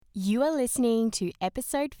You are listening to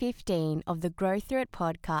episode 15 of the Grow Through It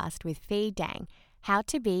podcast with Fee Dang, How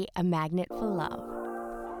to Be a Magnet for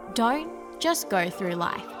Love. Don't just go through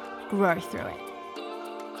life, grow through it.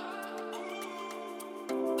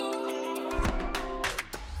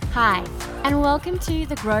 Hi, and welcome to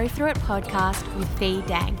the Grow Through It podcast with Fee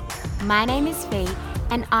Dang. My name is Fee,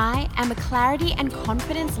 and I am a clarity and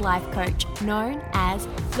confidence life coach known as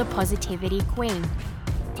the Positivity Queen.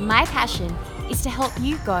 My passion is to help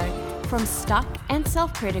you go from stuck and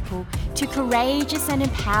self-critical to courageous and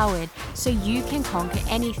empowered so you can conquer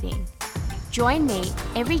anything. Join me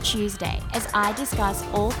every Tuesday as I discuss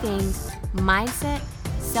all things mindset,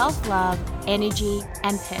 self-love, energy,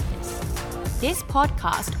 and purpose. This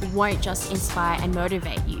podcast won't just inspire and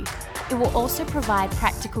motivate you. It will also provide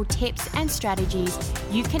practical tips and strategies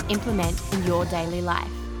you can implement in your daily life.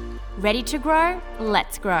 Ready to grow?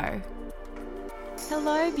 Let's grow.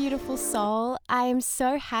 Hello, beautiful soul. I am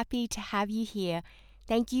so happy to have you here.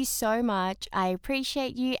 Thank you so much. I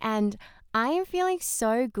appreciate you, and I am feeling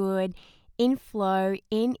so good, in flow,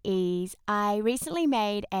 in ease. I recently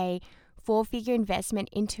made a 4-figure investment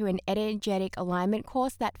into an energetic alignment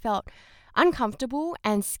course that felt uncomfortable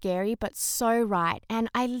and scary, but so right. And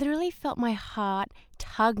I literally felt my heart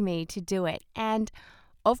tug me to do it. And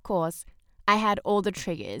of course, I had all the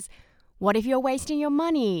triggers. What if you're wasting your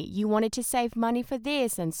money? You wanted to save money for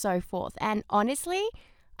this and so forth. And honestly,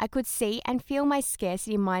 I could see and feel my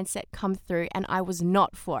scarcity mindset come through, and I was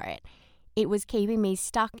not for it. It was keeping me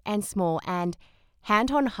stuck and small, and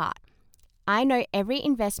hand on heart, I know every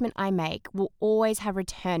investment I make will always have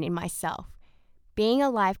return in myself. Being a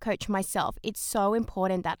life coach myself, it's so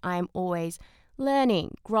important that I'm always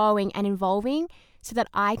learning, growing, and evolving so that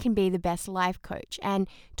I can be the best life coach and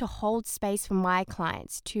to hold space for my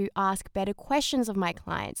clients, to ask better questions of my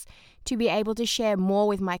clients, to be able to share more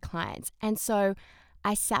with my clients. And so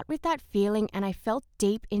I sat with that feeling and I felt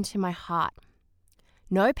deep into my heart.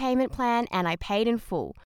 No payment plan, and I paid in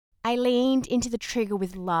full. I leaned into the trigger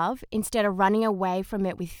with love instead of running away from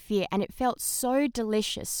it with fear, and it felt so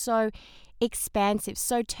delicious, so expansive,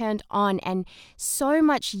 so turned on, and so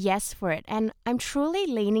much yes for it. And I'm truly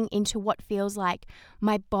leaning into what feels like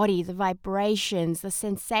my body, the vibrations, the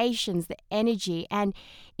sensations, the energy, and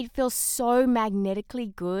it feels so magnetically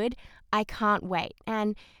good. I can't wait.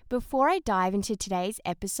 And before I dive into today's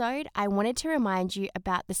episode, I wanted to remind you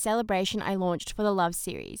about the celebration I launched for the Love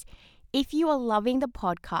series. If you are loving the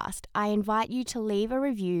podcast, I invite you to leave a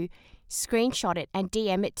review, screenshot it, and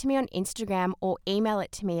DM it to me on Instagram or email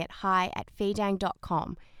it to me at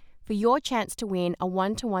hi@feedang.com for your chance to win a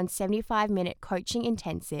 1-to-1 75-minute coaching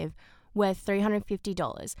intensive worth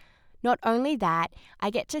 $350. Not only that, I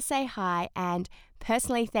get to say hi and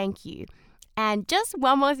personally thank you. And just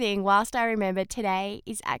one more thing, whilst I remember, today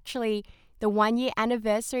is actually the 1-year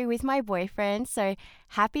anniversary with my boyfriend. So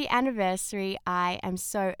happy anniversary. I am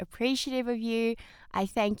so appreciative of you. I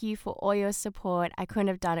thank you for all your support. I couldn't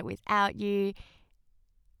have done it without you.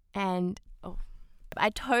 And I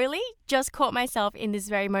totally just caught myself in this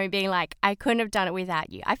very moment being like, I couldn't have done it without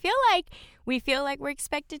you. I feel like we feel like we're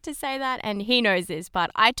expected to say that, and he knows this, but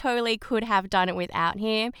I totally could have done it without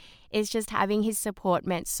him. It's just having his support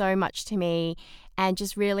meant so much to me and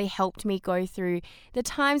just really helped me go through the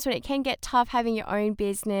times when it can get tough having your own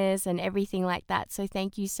business and everything like that. So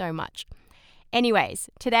thank you so much. Anyways,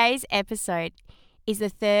 today's episode is the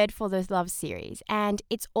third for the Love series, and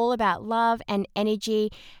it's all about love and energy,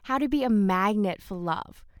 how to be a magnet for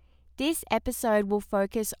love. This episode will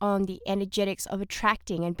focus on the energetics of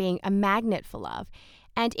attracting and being a magnet for love.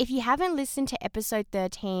 And if you haven't listened to episode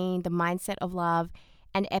 13, the mindset of love,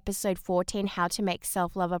 and episode 14, how to make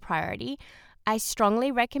self-love a priority, I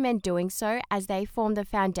strongly recommend doing so as they form the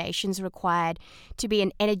foundations required to be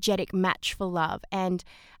an energetic match for love. And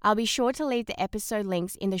I'll be sure to leave the episode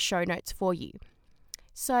links in the show notes for you.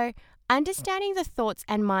 So, understanding the thoughts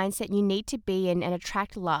and mindset you need to be in and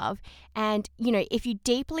attract love. And, if you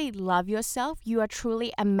deeply love yourself, you are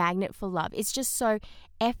truly a magnet for love. It's just so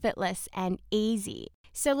effortless and easy.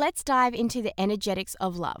 So let's dive into the energetics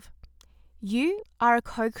of love. You are a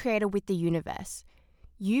co-creator with the universe.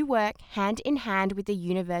 You work hand in hand with the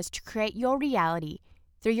universe to create your reality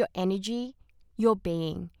through your energy, your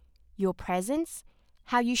being, your presence,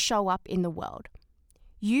 how you show up in the world.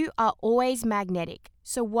 You are always magnetic,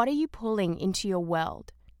 so what are you pulling into your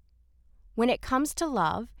world? When it comes to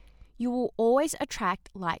love, you will always attract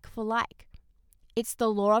like for like. It's the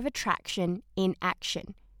law of attraction in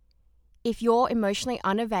action. If you're emotionally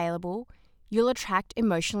unavailable, you'll attract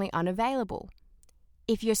emotionally unavailable.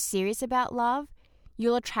 If you're serious about love,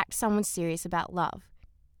 you'll attract someone serious about love.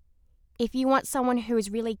 If you want someone who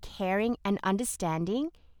is really caring and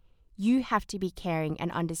understanding, you have to be caring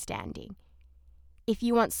and understanding. If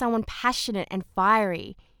you want someone passionate and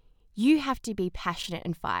fiery, you have to be passionate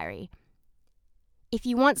and fiery. If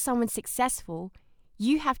you want someone successful,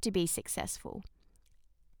 you have to be successful.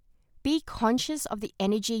 Be conscious of the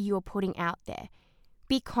energy you are putting out there.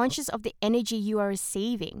 Be conscious of the energy you are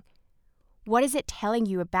receiving. What is it telling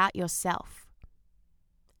you about yourself?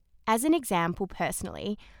 As an example,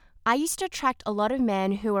 personally, I used to attract a lot of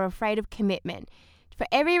men who were afraid of commitment for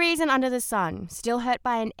every reason under the sun. Still hurt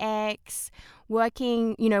by an ex,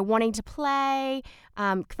 working, wanting to play,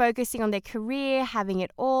 focusing on their career, having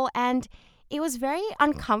it all. And it was very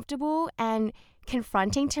uncomfortable and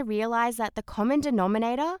confronting to realize that the common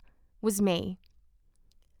denominator was me.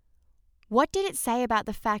 What did it say about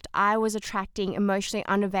the fact I was attracting emotionally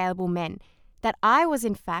unavailable men? That I was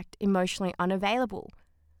in fact emotionally unavailable.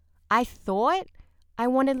 I thought I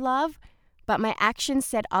wanted love, but my actions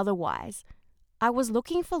said otherwise. I was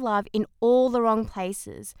looking for love in all the wrong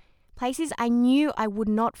places I knew I would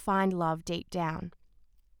not find love deep down.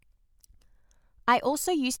 I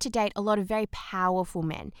also used to date a lot of very powerful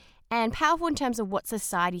men, and powerful in terms of what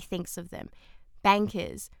society thinks of them.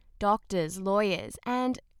 Bankers, doctors, lawyers,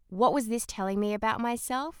 and what was this telling me about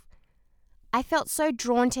myself? I felt so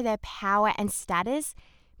drawn to their power and status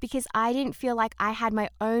because I didn't feel like I had my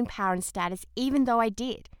own power and status, even though I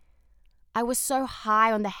did. I was so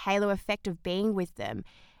high on the halo effect of being with them,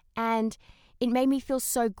 and it made me feel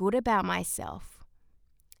so good about myself.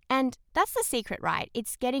 And that's the secret, right?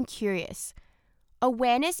 It's getting curious.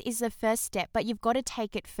 Awareness is the first step, but you've got to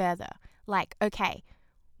take it further. Like, okay,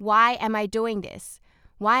 why am I doing this?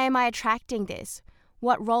 Why am I attracting this?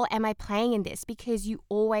 What role am I playing in this? Because you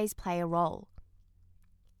always play a role.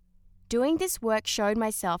 Doing this work showed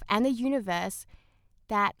myself and the universe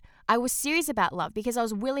that I was serious about love because I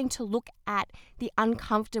was willing to look at the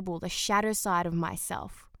uncomfortable, the shadow side of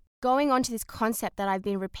myself. Going on to this concept that I've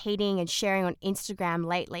been repeating and sharing on Instagram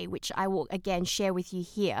lately, which I will again share with you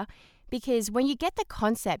here, because when you get the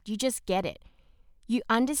concept, you just get it. You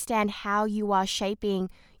understand how you are shaping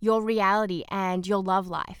your reality and your love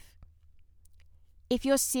life. If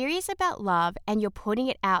you're serious about love and you're putting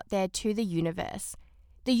it out there to the universe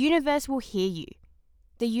will hear you.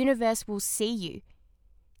 The universe will see you.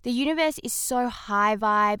 The universe is so high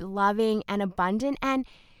vibe, loving, and abundant, and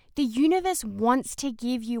the universe wants to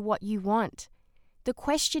give you what you want. The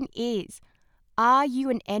question is, are you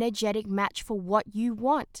an energetic match for what you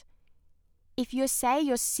want? If you say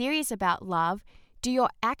you're serious about love, do your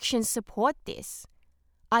actions support this?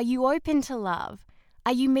 Are you open to love?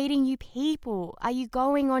 Are you meeting new people? Are you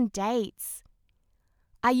going on dates?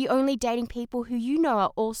 Are you only dating people who you know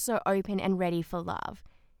are also open and ready for love?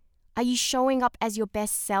 Are you showing up as your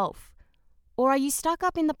best self? Or are you stuck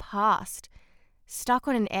up in the past, stuck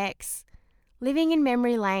on an ex, living in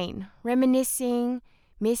memory lane, reminiscing,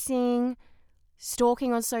 missing,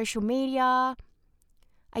 stalking on social media?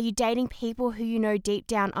 Are you dating people who you know deep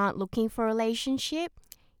down aren't looking for a relationship?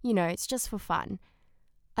 It's just for fun.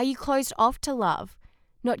 Are you closed off to love,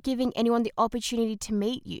 not giving anyone the opportunity to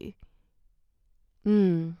meet you?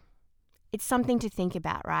 It's something to think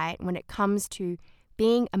about, right, when it comes to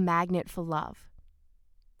being a magnet for love.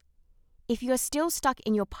 If you're still stuck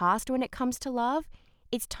in your past when it comes to love,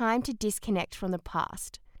 it's time to disconnect from the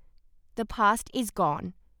past. The past is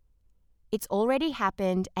gone. It's already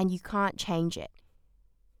happened and you can't change it.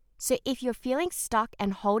 So if you're feeling stuck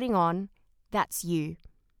and holding on, that's you.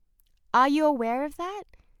 Are you aware of that?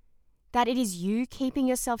 That it is you keeping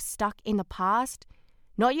yourself stuck in the past,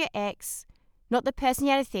 not your ex, not the person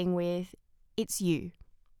you had a thing with, it's you.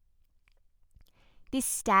 This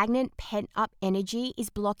stagnant, pent-up energy is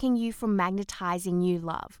blocking you from magnetizing new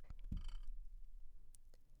love.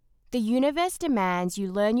 The universe demands you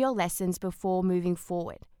learn your lessons before moving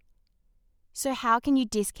forward. So how can you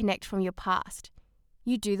disconnect from your past?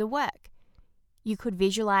 You do the work. You could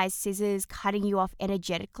visualize scissors cutting you off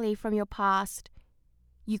energetically from your past.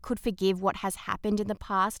 You could forgive what has happened in the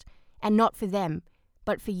past, and not for them,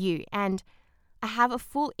 but for you. And I have a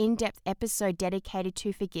full in-depth episode dedicated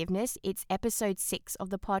to forgiveness. It's episode 6 of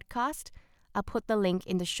the podcast. I'll put the link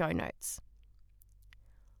in the show notes.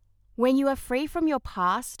 When you are free from your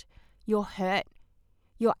past, your hurt,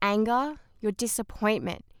 your anger, your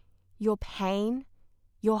disappointment, your pain,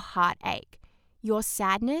 your heartache, your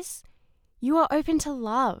sadness, you are open to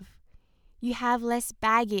love. You have less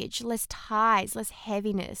baggage, less ties, less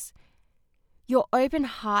heaviness. Your open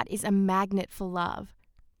heart is a magnet for love.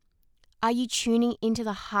 Are you tuning into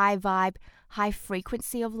the high vibe, high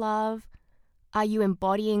frequency of love? Are you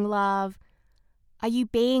embodying love? Are you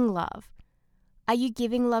being love? Are you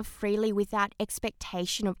giving love freely without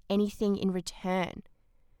expectation of anything in return?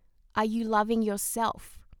 Are you loving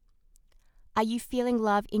yourself? Are you feeling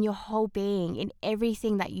love in your whole being, in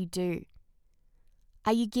everything that you do?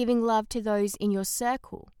 Are you giving love to those in your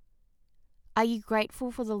circle? Are you grateful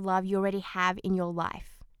for the love you already have in your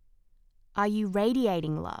life? Are you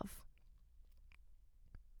radiating love?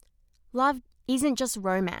 Love isn't just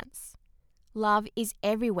romance. Love is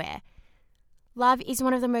everywhere. Love is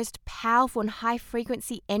one of the most powerful and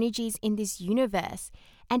high-frequency energies in this universe.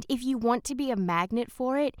 And if you want to be a magnet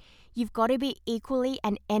for it, you've got to be equally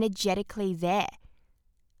and energetically there.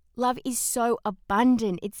 Love is so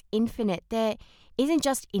abundant. It's infinite. There isn't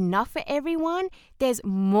just enough for everyone. There's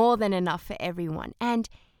more than enough for everyone. And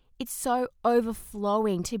it's so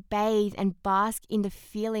overflowing to bathe and bask in the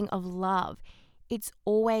feeling of love. It's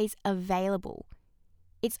always available.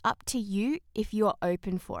 It's up to you if you're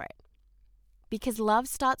open for it. Because love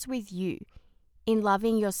starts with you, in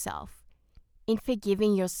loving yourself, in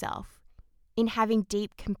forgiving yourself, in having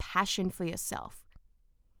deep compassion for yourself,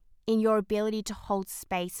 in your ability to hold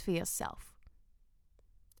space for yourself.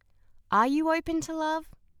 Are you open to love?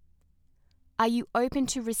 Are you open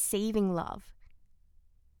to receiving love?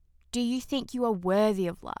 Do you think you are worthy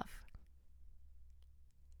of love?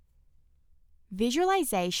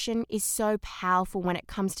 Visualization is so powerful when it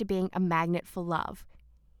comes to being a magnet for love.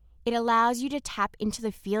 It allows you to tap into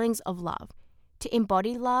the feelings of love, to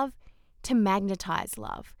embody love, to magnetize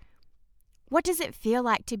love. What does it feel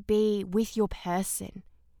like to be with your person?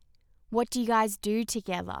 What do you guys do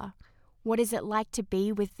together? What is it like to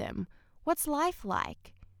be with them? What's life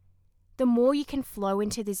like? The more you can flow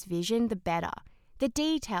into this vision, the better. The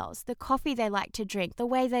details, the coffee they like to drink, the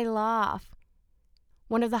way they laugh.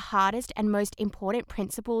 One of the hardest and most important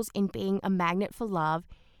principles in being a magnet for love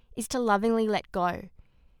is to lovingly let go,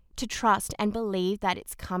 to trust and believe that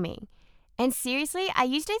it's coming. And seriously, I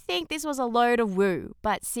used to think this was a load of woo,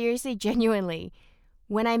 but seriously, genuinely,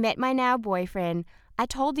 when I met my now boyfriend, I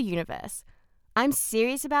told the universe, I'm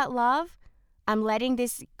serious about love, I'm letting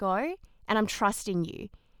this go, and I'm trusting you.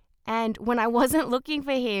 And when I wasn't looking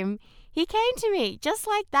for him, he came to me just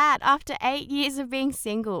like that after 8 years of being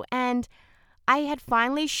single. And I had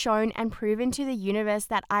finally shown and proven to the universe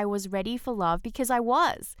that I was ready for love because I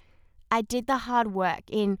was. I did the hard work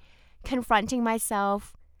in confronting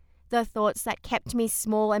myself, the thoughts that kept me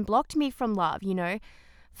small and blocked me from love,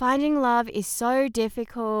 Finding love is so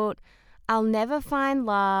difficult. I'll never find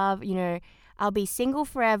love, I'll be single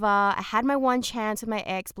forever. I had my one chance with my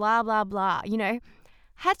ex, blah, blah, blah,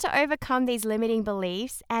 Had to overcome these limiting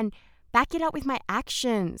beliefs and back it up with my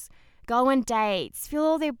actions. Go on dates, feel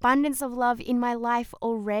all the abundance of love in my life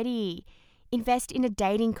already. Invest in a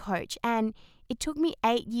dating coach. And it took me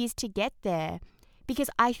 8 years to get there because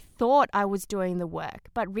I thought I was doing the work,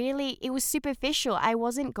 but really it was superficial. I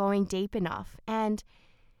wasn't going deep enough. And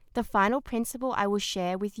the final principle I will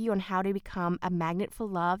share with you on how to become a magnet for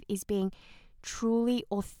love is being truly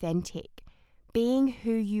authentic, being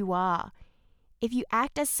who you are. If you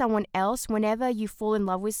act as someone else whenever you fall in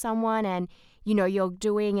love with someone and you're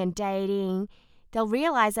doing and dating, they'll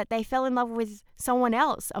realize that they fell in love with someone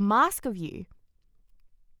else, a mask of you.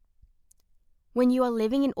 When you are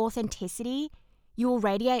living in authenticity, you will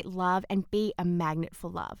radiate love and be a magnet for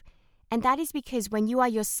love. And that is because when you are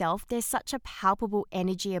yourself, there's such a palpable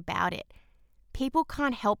energy about it. People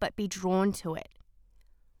can't help but be drawn to it.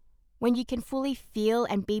 When you can fully feel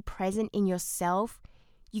and be present in yourself,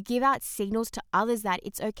 you give out signals to others that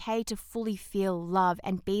it's okay to fully feel love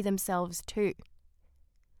and be themselves too.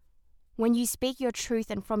 When you speak your truth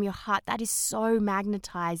and from your heart, that is so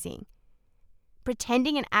magnetizing.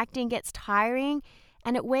 Pretending and acting gets tiring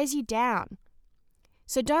and it wears you down.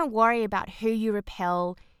 So don't worry about who you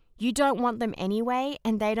repel. You don't want them anyway,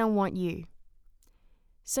 and they don't want you.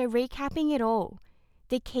 So recapping it all,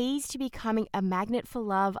 the keys to becoming a magnet for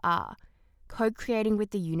love are co-creating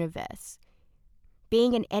with the universe,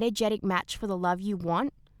 being an energetic match for the love you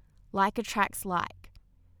want, like attracts like,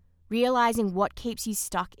 realizing what keeps you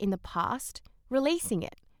stuck in the past, releasing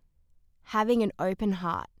it, having an open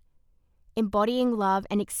heart, embodying love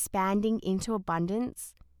and expanding into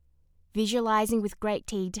abundance, visualizing with great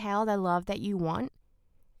detail the love that you want,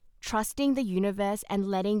 trusting the universe and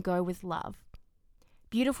letting go with love.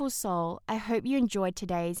 Beautiful soul, I hope you enjoyed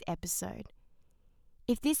today's episode.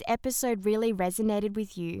 If this episode really resonated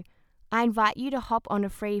with you, I invite you to hop on a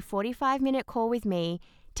free 45-minute call with me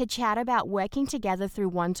to chat about working together through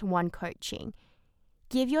one-to-one coaching.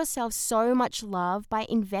 Give yourself so much love by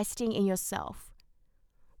investing in yourself.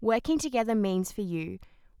 Working together means for you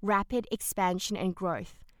rapid expansion and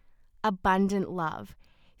growth, abundant love,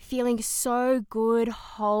 feeling so good,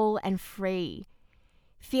 whole, and free,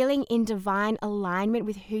 feeling in divine alignment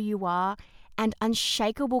with who you are and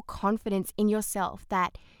unshakable confidence in yourself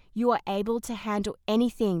that you are able to handle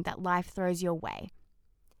anything that life throws your way.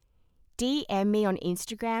 DM me on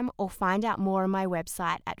Instagram or find out more on my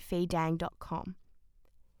website at feedang.com.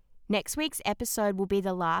 Next week's episode will be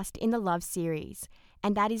the last in the love series,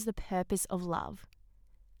 and that is the purpose of love.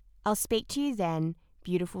 I'll speak to you then,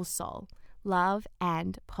 beautiful soul. Love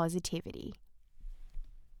and positivity.